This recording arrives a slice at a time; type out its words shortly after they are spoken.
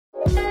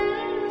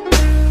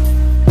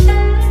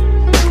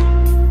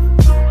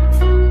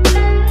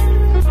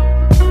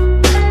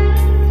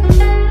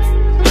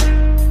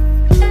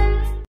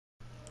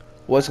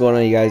What's going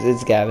on, you guys?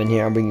 It's Gavin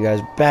here. I'm bringing you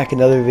guys back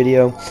another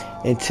video,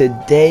 and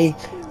today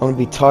I'm going to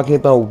be talking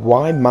about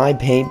why my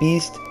Paint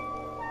Beast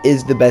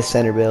is the best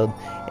center build.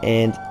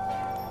 And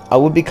I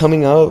will be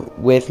coming up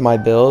with my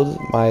build,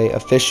 my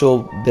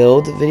official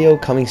build video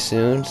coming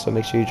soon, so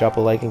make sure you drop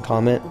a like and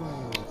comment.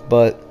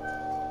 But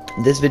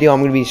this video I'm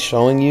going to be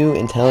showing you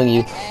and telling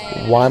you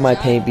why my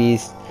Paint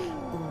Beast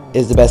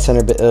is the best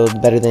center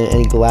build, better than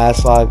any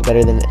glass lock,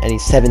 better than any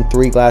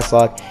 7-3 glass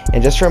lock.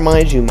 And just to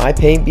remind you, my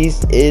Paint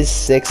Beast is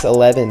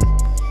 6'11".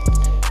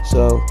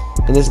 So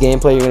in this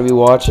gameplay you're going to be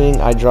watching,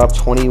 I dropped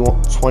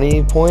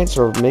 20 points,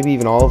 or maybe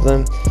even all of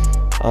them.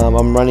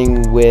 I'm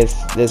running with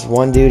this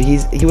one dude. He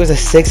was a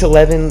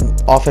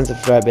 6'11" offensive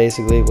threat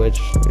basically, which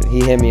he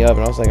hit me up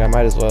and I was like, I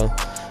might as well.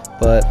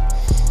 But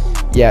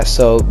yeah,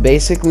 so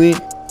basically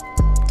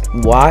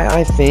why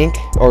I think,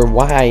 or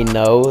why I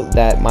know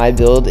that my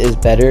build is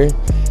better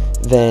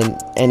than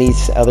any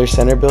other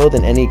center build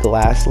and any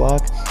glass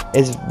lock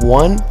is,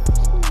 one,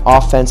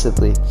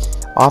 offensively.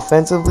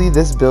 Offensively,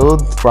 this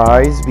build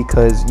thrives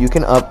because you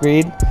can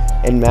upgrade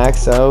and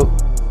max out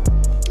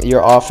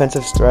your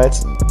offensive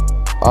stats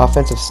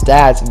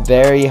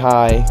very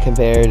high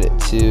compared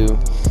to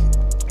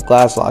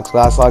glass locks.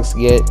 Glass locks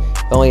get,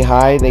 the only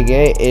high they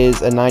get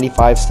is a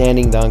 95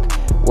 standing dunk,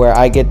 where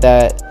I get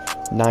that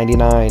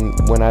 99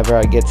 whenever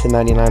I get to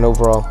 99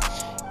 overall.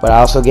 But I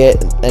also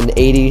get an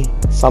 80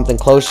 something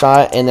close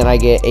shot, and then I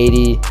get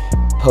 80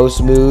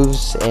 post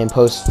moves and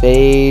post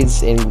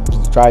fades and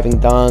driving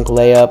dunk,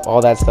 layup,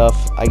 all that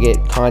stuff. I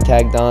get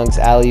contact dunks,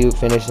 alley-oop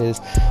finishes,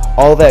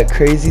 all that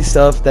crazy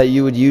stuff that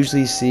you would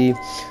usually see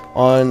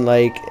on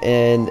like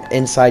an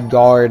inside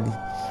guard.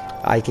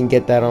 I can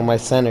get that on my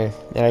center,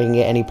 and I can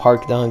get any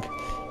park dunk,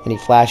 any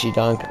flashy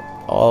dunk,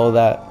 all of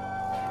that.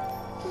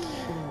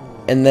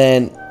 And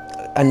then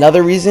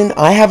another reason,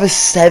 I have a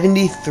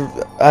 70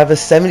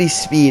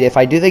 speed. If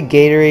I do the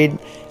Gatorade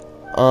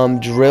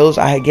drills,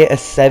 I get a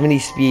 70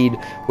 speed,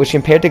 which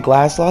compared to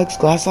glass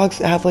locks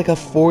have like a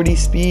 40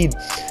 speed,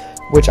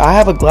 which I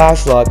have a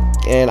glass lock,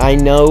 and I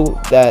know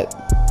that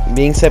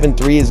being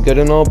 7'3" is good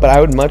and all, but I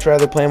would much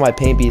rather play my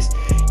Paint Beast.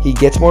 He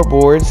gets more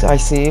boards,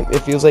 it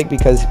feels like,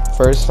 because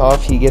first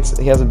off, he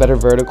has a better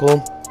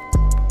vertical,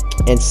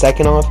 and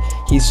second off,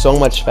 he's so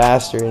much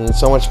faster and it's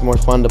so much more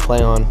fun to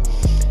play on.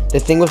 The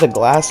thing with a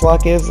glass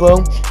lock is,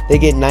 though, they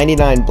get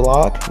 99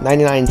 block,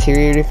 99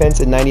 interior defense,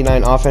 and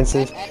 99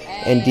 offensive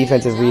and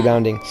defensive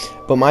rebounding.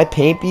 But my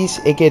Paint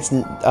Beast, it gets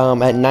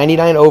at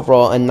 99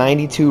 overall, a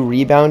 92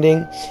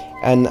 rebounding,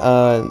 and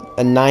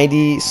a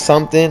 90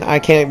 something, I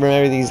can't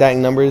remember the exact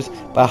numbers,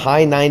 but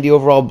high 90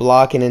 overall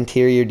block and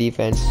interior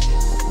defense,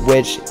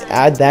 which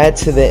add that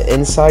to the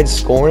inside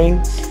scoring,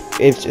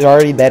 it's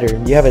already better.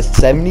 You have a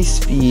 70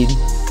 speed,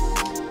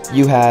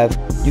 you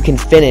can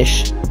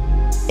finish,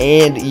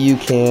 and you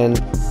can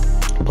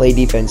play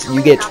defense.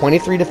 You get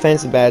 23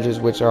 defensive badges,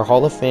 which are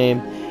Hall of Fame,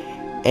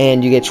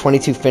 and you get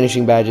 22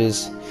 finishing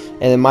badges.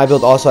 And then my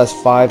build also has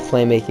 5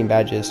 playmaking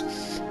badges.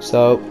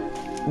 So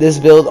this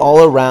build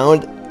all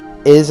around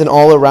is an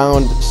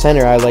all-around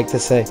center, I like to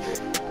say.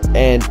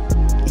 And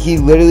he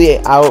literally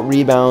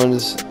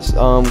out-rebounds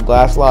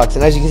glass locks.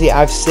 And as you can see, I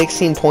have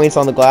 16 points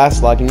on the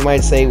glass lock. And you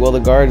might say, well, the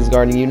guard is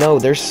guarding. You know,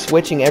 they're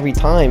switching every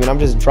time, and I'm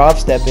just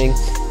drop-stepping,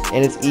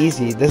 and it's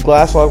easy. This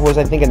glass lock was,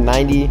 I think, a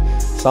 90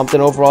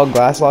 something overall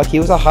glass lock. He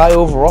was a high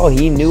overall.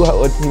 He knew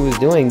what he was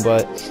doing,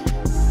 but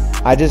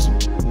I'm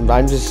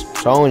just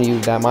showing you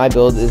that my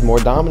build is more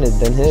dominant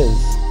than his,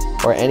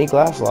 or any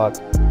glass lock.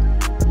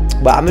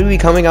 But I'm going to be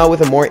coming out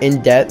with a more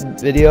in-depth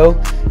video,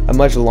 a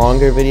much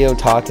longer video,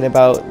 talking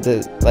about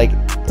the, like,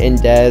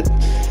 in-depth,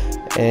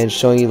 and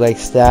showing you, like,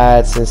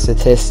 stats and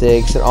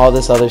statistics and all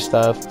this other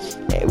stuff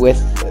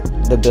with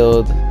the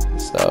build.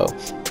 So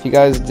if you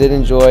guys did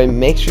enjoy,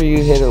 make sure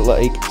you hit a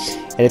like,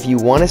 and if you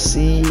want to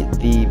see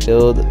the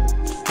build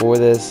for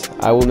this,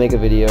 I will make a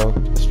video.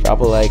 Just drop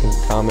a like and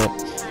comment.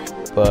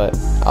 But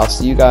I'll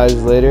see you guys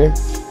later.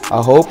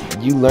 I hope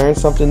you learned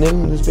something new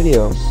in this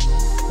video.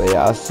 But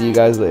yeah, I'll see you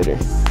guys later.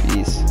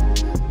 Peace.